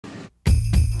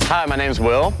Hi, my name's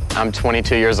Will. I'm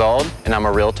 22 years old, and I'm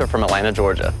a realtor from Atlanta,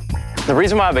 Georgia. The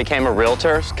reason why I became a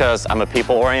realtor is because I'm a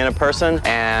people-oriented person,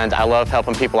 and I love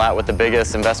helping people out with the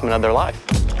biggest investment of their life.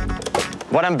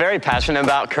 What I'm very passionate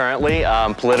about currently,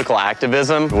 political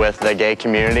activism with the gay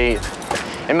community.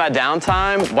 In my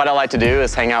downtime, what I like to do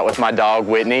is hang out with my dog,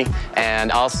 Whitney,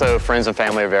 and also friends and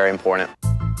family are very important.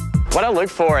 What I look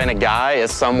for in a guy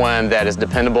is someone that is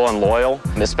dependable and loyal,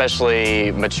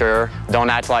 especially mature. Don't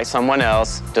act like someone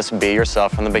else, just be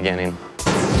yourself from the beginning.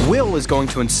 Will is going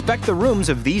to inspect the rooms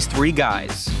of these three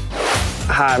guys.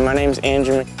 Hi, my name's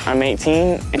Andrew. I'm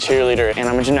 18, a cheerleader, and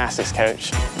I'm a gymnastics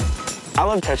coach. I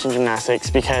love coaching gymnastics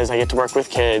because I get to work with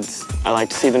kids. I like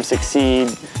to see them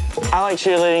succeed. I like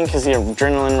cheerleading because the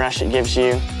adrenaline rush it gives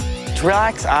you. To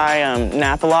relax, I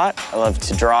nap a lot. I love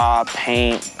to draw,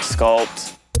 paint,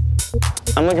 sculpt.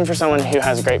 I'm looking for someone who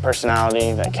has a great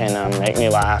personality that can make me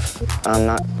laugh. I'm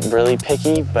not really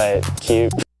picky, but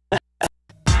cute.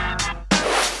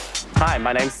 Hi,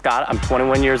 my name's Scott. I'm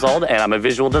 21 years old, and I'm a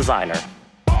visual designer.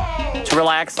 To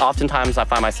relax, oftentimes I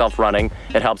find myself running.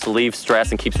 It helps relieve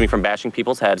stress and keeps me from bashing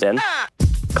people's heads in.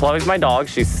 Chloe's my dog.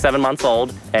 She's 7 months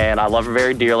old, and I love her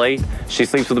very dearly. She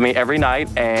sleeps with me every night,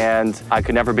 and I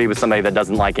could never be with somebody that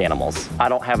doesn't like animals. I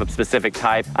don't have a specific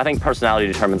type. I think personality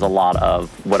determines a lot of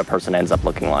what a person ends up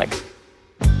looking like.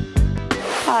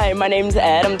 Hi, my name's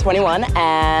Ed. I'm 21,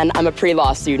 and I'm a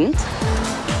pre-law student.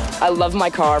 I love my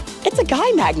car. It's a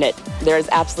guy magnet. There's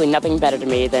absolutely nothing better to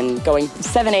me than going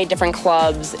 7, 8 different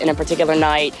clubs in a particular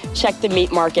night, check the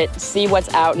meat market, see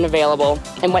what's out and available,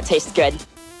 and what tastes good.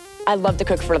 I love to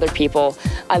cook for other people.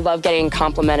 I love getting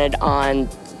complimented on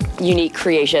unique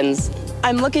creations.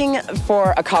 I'm looking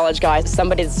for a college guy,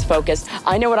 somebody that's focused.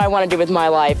 I know what I want to do with my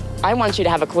life. I want you to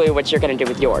have a clue what you're going to do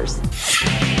with yours.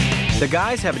 The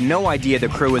guys have no idea the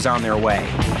crew is on their way.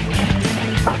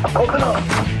 Open up.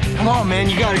 Come on, man,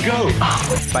 you gotta go.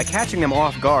 By catching them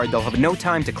off guard, they'll have no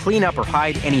time to clean up or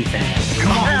hide anything.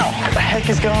 Come on. What the heck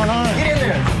is going on? Get in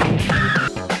there.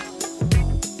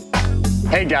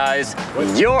 Hey guys,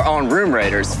 you're on Room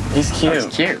Raiders. He's cute. He's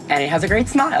cute. And he has a great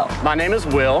smile. My name is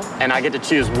Will, and I get to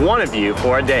choose one of you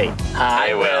for a date.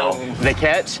 Hi, Will. The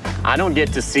catch, I don't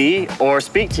get to see or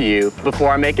speak to you before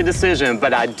I make a decision,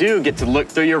 but I do get to look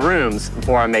through your rooms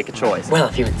before I make a choice. Well,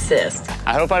 if you insist.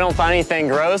 I hope I don't find anything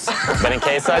gross, but in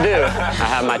case I do, I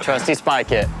have my trusty spy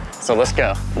kit. So let's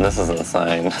go. This is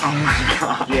insane. Oh my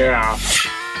God. Yeah.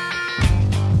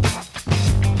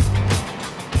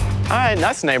 All right,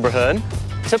 nice neighborhood.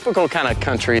 Typical kind of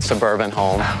country suburban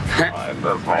home.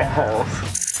 That's my house.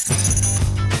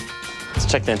 Let's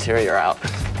check the interior out.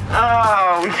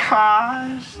 Oh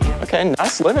gosh. Okay,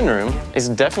 nice living room. He's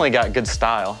definitely got good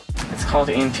style. It's called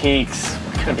Antiques.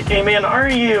 What kind of gay man are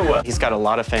you? He's got a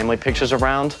lot of family pictures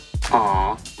around.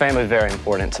 Aw. Family's very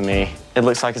important to me. It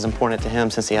looks like it's important to him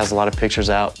since he has a lot of pictures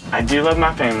out. I do love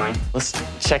my family. Let's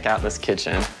check out this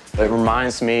kitchen. It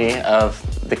reminds me of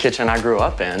the kitchen I grew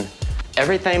up in.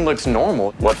 Everything looks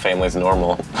normal. What family's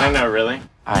normal? I know, really.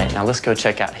 All right, now let's go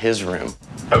check out his room.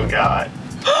 Oh God.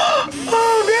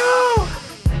 Oh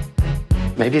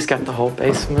no! Maybe he's got the whole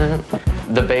basement.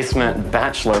 The basement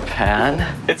bachelor pad.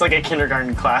 It's like a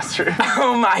kindergarten classroom.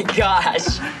 Oh my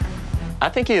gosh. I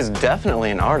think he is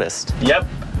definitely an artist. Yep.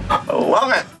 I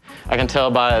love it. I can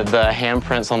tell by the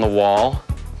handprints on the wall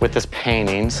with his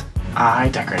paintings. I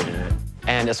decorated it.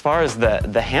 And as far as the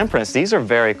handprints, these are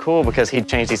very cool because he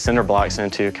changed these cinder blocks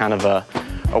into kind of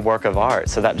a work of art.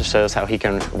 So that just shows how he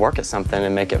can work at something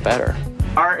and make it better.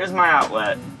 Art is my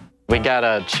outlet. We got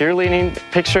a cheerleading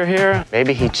picture here.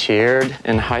 Maybe he cheered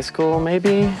in high school,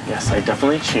 maybe? Yes, I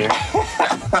definitely cheer.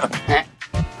 All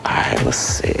right, let's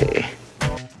see.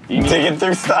 You digging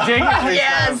through stuff.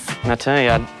 Yes! And I tell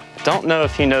you, I don't know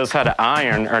if he knows how to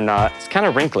iron or not. It's kind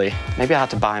of wrinkly. Maybe I'll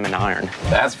have to buy him an iron.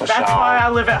 That's for sure. That's why I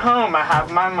live at home. I have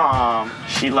my mom.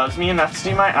 She loves me enough to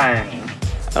do my ironing.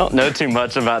 I don't know too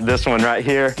much about this one right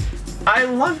here. I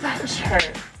love that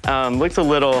shirt. Looks a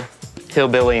little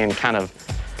hillbilly and kind of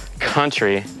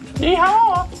country.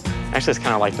 Yeehaw! Actually, it's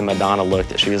kind of like the Madonna look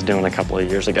that she was doing a couple of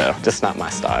years ago. Just not my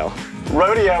style.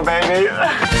 Rodeo, baby.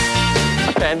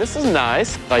 Okay, this is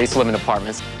nice. I used to live in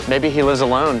apartments. Maybe he lives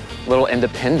alone. Little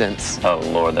independence. Oh,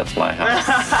 Lord, that's my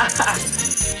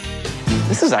house.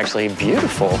 This is actually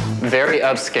beautiful. Very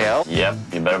upscale. Yep,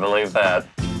 you better believe that.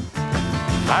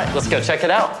 All right, let's go check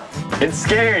it out. It's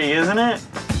scary, isn't it?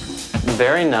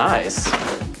 Very nice.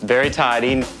 Very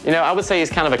tidy. You know, I would say he's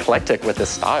kind of eclectic with his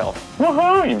style.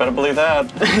 Woohoo, you better believe that.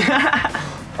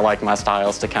 I like my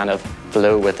styles to kind of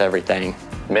flow with everything.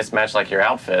 Mismatched like your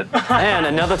outfit. And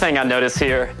another thing I noticed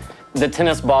here the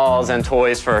tennis balls and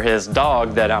toys for his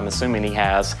dog that I'm assuming he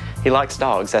has. He likes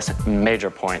dogs. That's major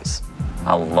points.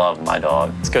 I love my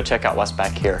dog. Let's go check out what's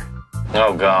back here.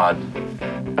 Oh, God.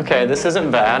 Okay, this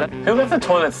isn't bad. Who left the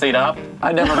toilet seat up?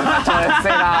 I never left the toilet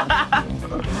seat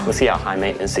up. Let's see how high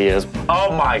maintenance he is.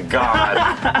 Oh, my God.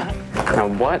 Now,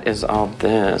 what is all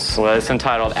this? Well, it's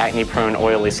entitled Acne Prone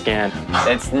Oily Skin.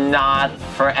 It's not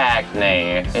for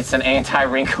acne. It's an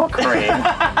anti-wrinkle cream.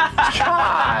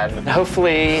 God.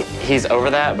 Hopefully, he's over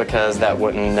that because that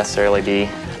wouldn't necessarily be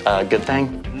a good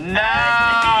thing. No!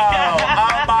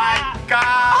 Oh, my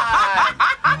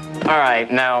God! All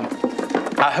right, now,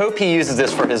 I hope he uses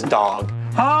this for his dog.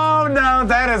 Oh, no,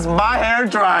 that is my hair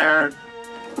dryer.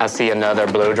 I see another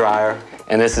blow dryer,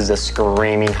 and this is a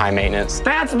screaming high maintenance.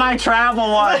 That's my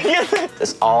travel one.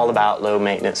 It's all about low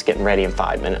maintenance, getting ready in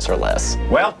 5 minutes or less.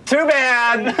 Well, too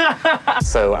bad.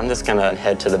 So I'm just gonna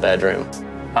head to the bedroom.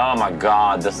 Oh, my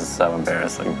God, this is so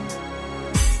embarrassing.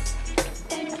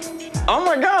 Oh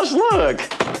my gosh, look.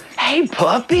 Hey,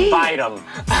 puppy. Bite him.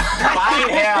 Bite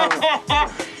him.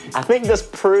 I think this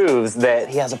proves that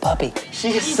he has a puppy.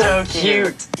 She is so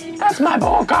cute. That's my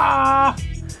boca.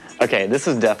 Okay, this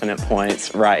is definite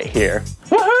points right here.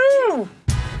 Woohoo!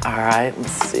 All right,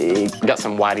 let's see. Got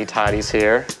some whitey tidies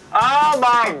here. Oh,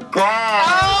 my God.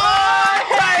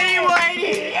 Oh, tiny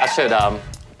whitey. I should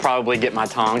probably get my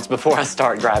tongs before I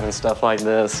start grabbing stuff like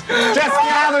this. Just get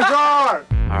out of the drawer.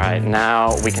 All right,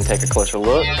 now we can take a closer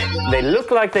look. They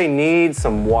look like they need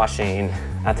some washing.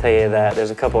 I tell you that. There's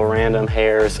a couple random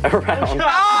hairs around.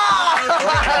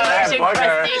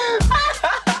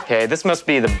 Okay, this must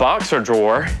be the boxer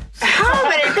drawer. How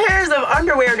many pairs of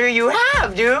underwear do you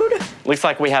have, dude? Looks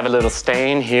like we have a little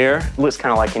stain here. Looks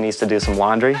kind of like he needs to do some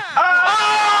laundry.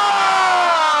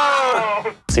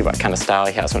 See what kind of style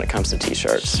he has when it comes to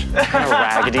t-shirts. Kind of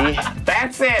raggedy.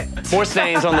 That's it. More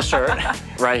stains on the shirt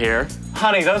right here.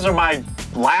 Honey, those are my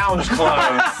lounge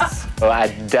clothes. Oh, I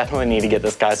definitely need to get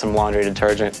this guy some laundry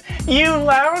detergent. You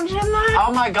lounge in that?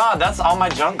 Oh, my God, that's all my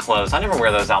junk clothes. I never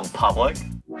wear those out in public.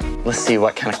 Let's see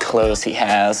what kind of clothes he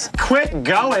has. Quit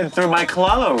going through my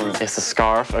clothes. It's a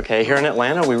scarf. Okay, here in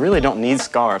Atlanta, we really don't need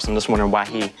scarves. I'm just wondering why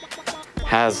he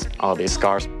has all these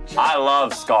scarves. I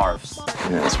love scarves.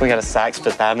 Yes, we got a Saks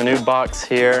Fifth Avenue box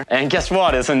here. And guess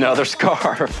what? It's another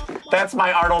scarf. That's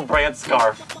my Arnold Brandt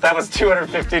scarf. That was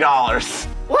 $250.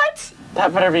 What?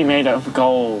 That better be made of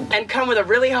gold. And come with a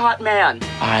really hot man.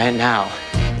 All right, now,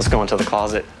 let's go into the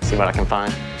closet, see what I can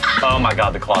find. Oh, my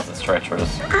God, the closet's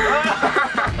treacherous.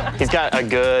 He's got a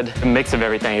good mix of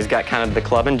everything. He's got kind of the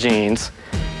club and jeans,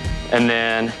 and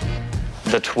then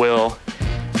the twill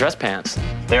dress pants.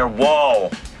 They're whoa.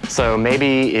 So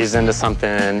maybe he's into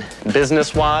something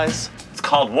business-wise. It's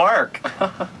called work.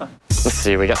 Let's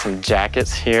see, we got some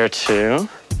jackets here too.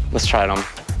 Let's try it on,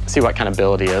 see what kind of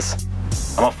build he is.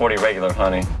 I'm a 40 regular,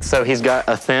 honey. So he's got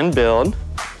a thin build.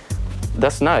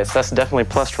 That's nice, that's definitely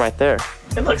plus right there.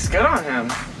 It looks good on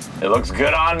him. It looks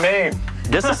good on me.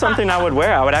 This is something I would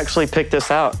wear. I would actually pick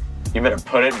this out. You better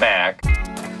put it back.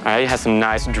 All right, he has some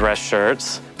nice dress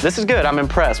shirts. This is good, I'm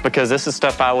impressed because this is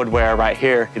stuff I would wear right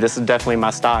here. This is definitely my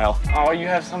style. Oh, you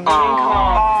have something in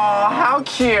common. Oh, how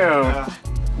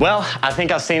cute. Well, I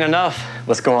think I've seen enough.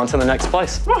 Let's go on to the next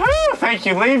place. Woohoo, thank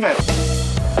you, leave it.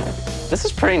 This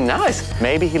is pretty nice.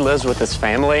 Maybe he lives with his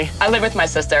family. I live with my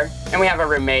sister, and we have a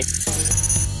roommate.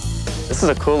 This is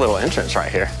a cool little entrance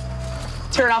right here.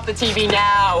 Turn off the TV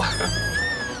now.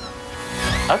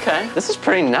 Okay, this is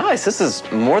pretty nice. This is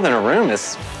more than a room.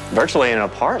 It's virtually an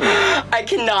apartment. I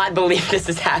cannot believe this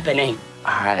is happening.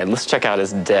 All right, let's check out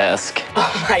his desk.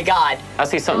 Oh my God. I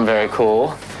see something very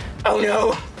cool. Oh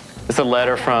no. It's a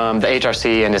letter from the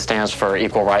HRC, and it stands for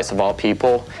Equal Rights of All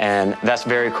People. And that's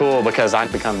very cool because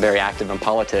I've become very active in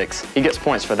politics. He gets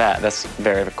points for that. That's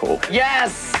very cool.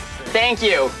 Yes. Thank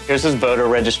you. Here's his voter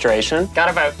registration. Got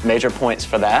a vote. Major points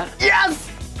for that.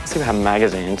 Yes. Let's see if we have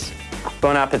magazines.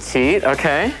 Bon appetit,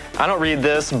 okay. I don't read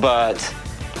this, but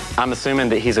I'm assuming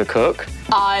that he's a cook.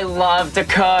 I love to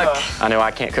cook. I know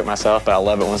I can't cook myself, but I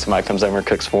love it when somebody comes over and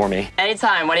cooks for me.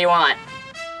 Anytime, what do you want?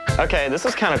 Okay, this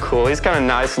is kind of cool. He's got a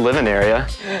nice living area.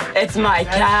 It's my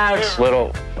couch.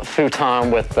 Little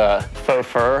futon with faux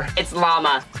fur. It's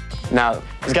llama. Now,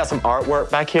 he's got some artwork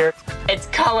back here. It's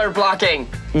color blocking.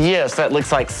 Yes, that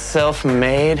looks like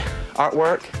self-made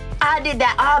artwork. I did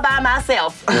that all by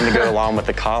myself. And then to go along with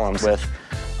the columns with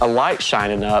a light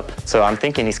shining up. So I'm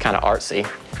thinking he's kind of artsy.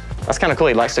 That's kind of cool.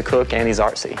 He likes to cook and he's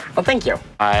artsy. Well, thank you. All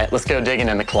right, let's go digging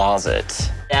in the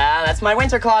closet. Yeah, that's my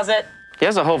winter closet. He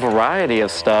has a whole variety of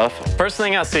stuff. First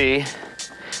thing I see,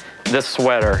 this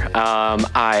sweater.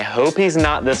 I hope he's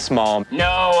not this small.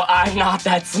 No, I'm not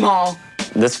that small.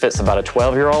 This fits about a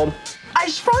 12-year-old. I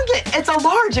shrunk it. It's a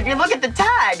large if you look at the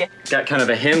tag. Got kind of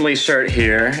a Henley shirt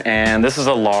here, and this is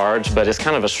a large, but it's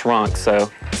kind of a shrunk,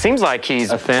 so seems like he's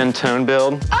a thin tone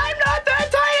build. I'm not that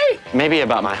tiny. Maybe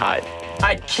about my height.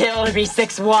 I'd kill to be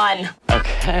 6'1".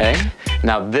 Okay.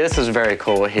 Now this is very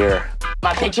cool here.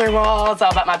 My picture wall, it's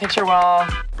all about my picture wall.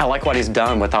 I like what he's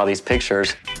done with all these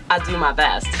pictures. I do my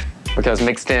best. Because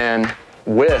mixed in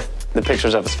with the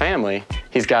pictures of his family,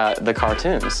 he's got the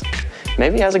cartoons.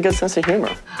 Maybe he has a good sense of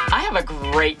humor. I have a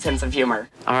great sense of humor.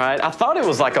 All right, I thought it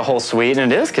was like a whole suite,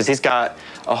 and it is, because he's got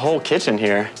a whole kitchen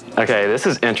here. Okay, this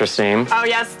is interesting. Oh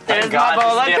yes, there's my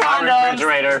bowl of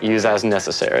condoms. Use as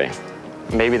necessary.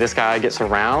 Maybe this guy gets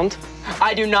around.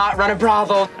 I do not run a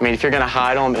brothel. I mean, if you're gonna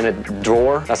hide them in a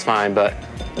drawer, that's fine, but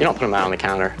you don't put them out on the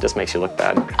counter. It just makes you look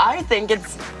bad. I think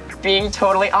it's being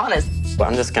totally honest. Well,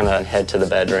 I'm just gonna head to the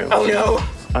bedroom. Oh no.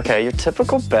 Okay, your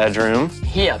typical bedroom.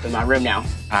 He up in my room now.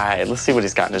 All right, let's see what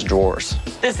he's got in his drawers.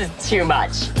 This is too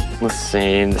much. Let's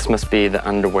see, this must be the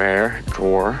underwear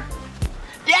drawer.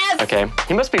 Yes! Okay,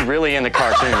 he must be really into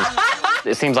cartoons.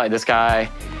 It seems like this guy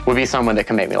would be someone that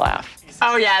can make me laugh.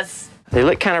 Oh yes. They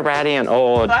look kind of ratty and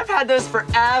old. I've had those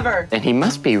forever. And he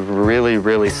must be really,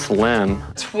 really slim.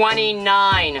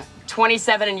 29,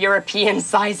 27 in European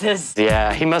sizes.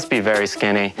 Yeah, he must be very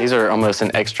skinny. These are almost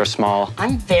an extra small.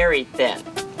 I'm very thin.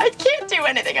 I can't do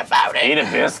anything about it. Eat a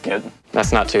biscuit.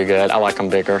 That's not too good. I like them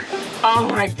bigger. Oh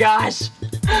my gosh.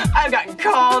 I've gotten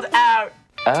called out.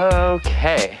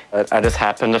 Okay. I just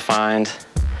happened to find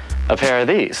a pair of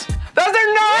these. Those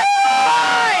are not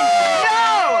mine!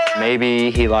 No!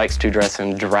 Maybe he likes to dress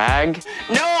in drag.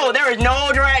 No, there is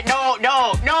no drag. No,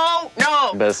 no, no,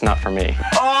 no. But it's not for me.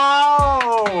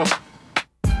 Oh!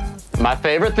 My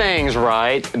favorite things,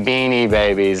 right? Beanie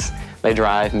Babies. They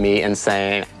drive me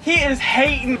insane. He is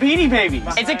hating Beanie Babies.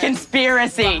 It's a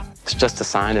conspiracy. It's just a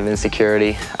sign of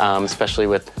insecurity, especially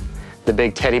with the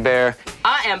big teddy bear.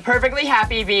 I am perfectly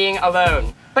happy being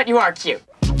alone, but you are cute.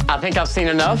 I think I've seen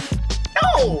enough.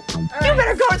 No! You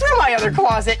better go through my other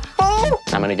closet, fool!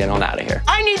 I'm gonna get on out of here.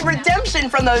 I need redemption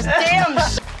from those damn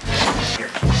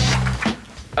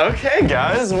Okay,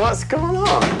 guys, what's going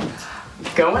on?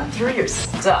 Going through your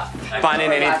stuff.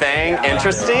 Finding anything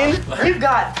interesting? You've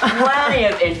got plenty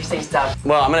of interesting stuff.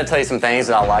 Well, I'm gonna tell you some things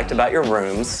that I liked about your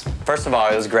rooms. First of all,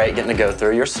 it was great getting to go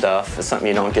through your stuff. It's something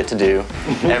you don't get to do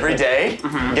every day.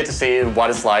 You get to see what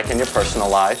it's like in your personal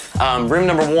life. Room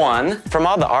number 1, from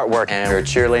all the artwork and your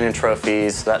cheerleading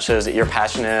trophies, that shows that you're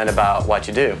passionate about what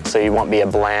you do. So you won't be a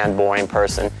bland, boring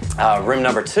person. Room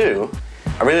number 2,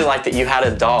 I really like that you had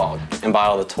a dog, and by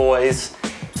all the toys,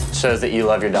 shows that you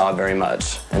love your dog very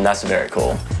much, and that's very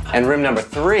cool. And room number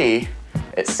 3,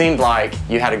 it seemed like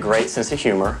you had a great sense of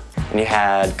humor, and you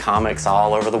had comics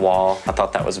all over the wall. I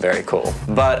thought that was very cool.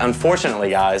 But unfortunately,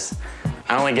 guys,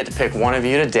 I only get to pick one of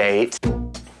you to date.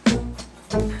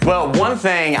 Well, one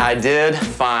thing I did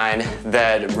find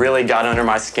that really got under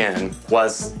my skin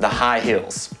was the high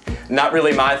heels. Not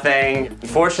really my thing.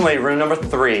 Unfortunately, room number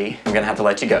 3, I'm gonna have to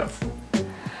let you go.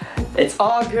 It's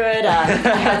all good. I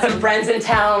had some friends in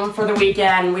town for the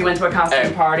weekend. We went to a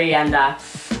costume party and,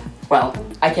 well,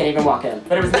 I can't even walk in,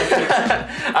 but it was nice to meet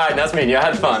you. All right, nice meeting you. I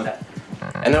had fun.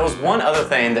 And there was one other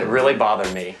thing that really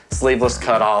bothered me. Sleeveless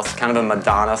cutoffs, kind of a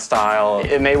Madonna style.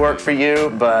 It may work for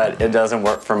you, but it doesn't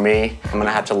work for me. I'm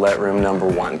gonna have to let room number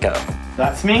 1 go.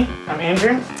 That's me. I'm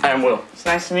Andrew. I am Will. It's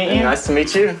nice to meet you. Nice to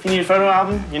meet you. If you need a photo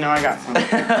album, you know I got some.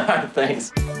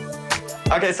 Thanks.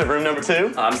 Okay, so room number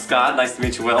 2. I'm Scott. Nice to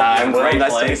meet you, Will. I'm Will. Great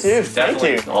Nice place. to meet you.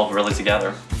 Definitely Thank you. all really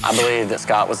together. I believe that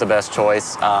Scott was the best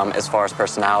choice as far as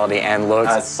personality and looks.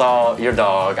 I saw your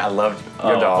dog. I loved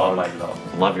your dog. Oh my dog.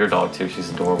 Love your dog too. She's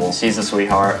adorable. She's a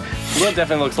sweetheart. Will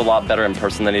definitely looks a lot better in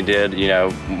person than he did, you know,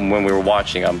 when we were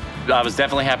watching him. I was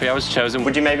definitely happy I was chosen.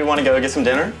 Would you maybe want to go get some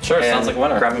dinner? Sure, sounds like a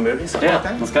winner. Grab a movie, something like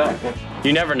that? Let's go.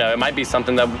 You never know. It might be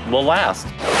something that will last.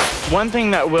 One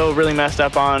thing that Will really messed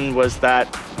up on was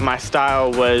that my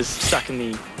style was stuck in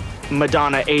the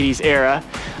Madonna 80s era.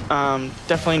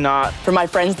 Definitely not. For my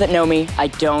friends that know me, I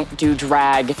don't do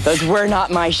drag. Those were not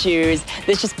my shoes.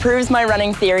 This just proves my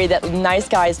running theory that nice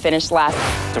guys finish last.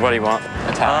 So what do you want?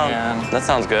 Italian. That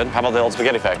sounds good. How about the old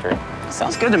spaghetti factory?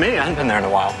 Sounds good to me. I haven't been there in a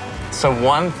while. So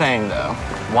one thing though,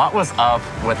 what was up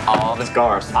with all the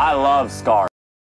scars? I love scars.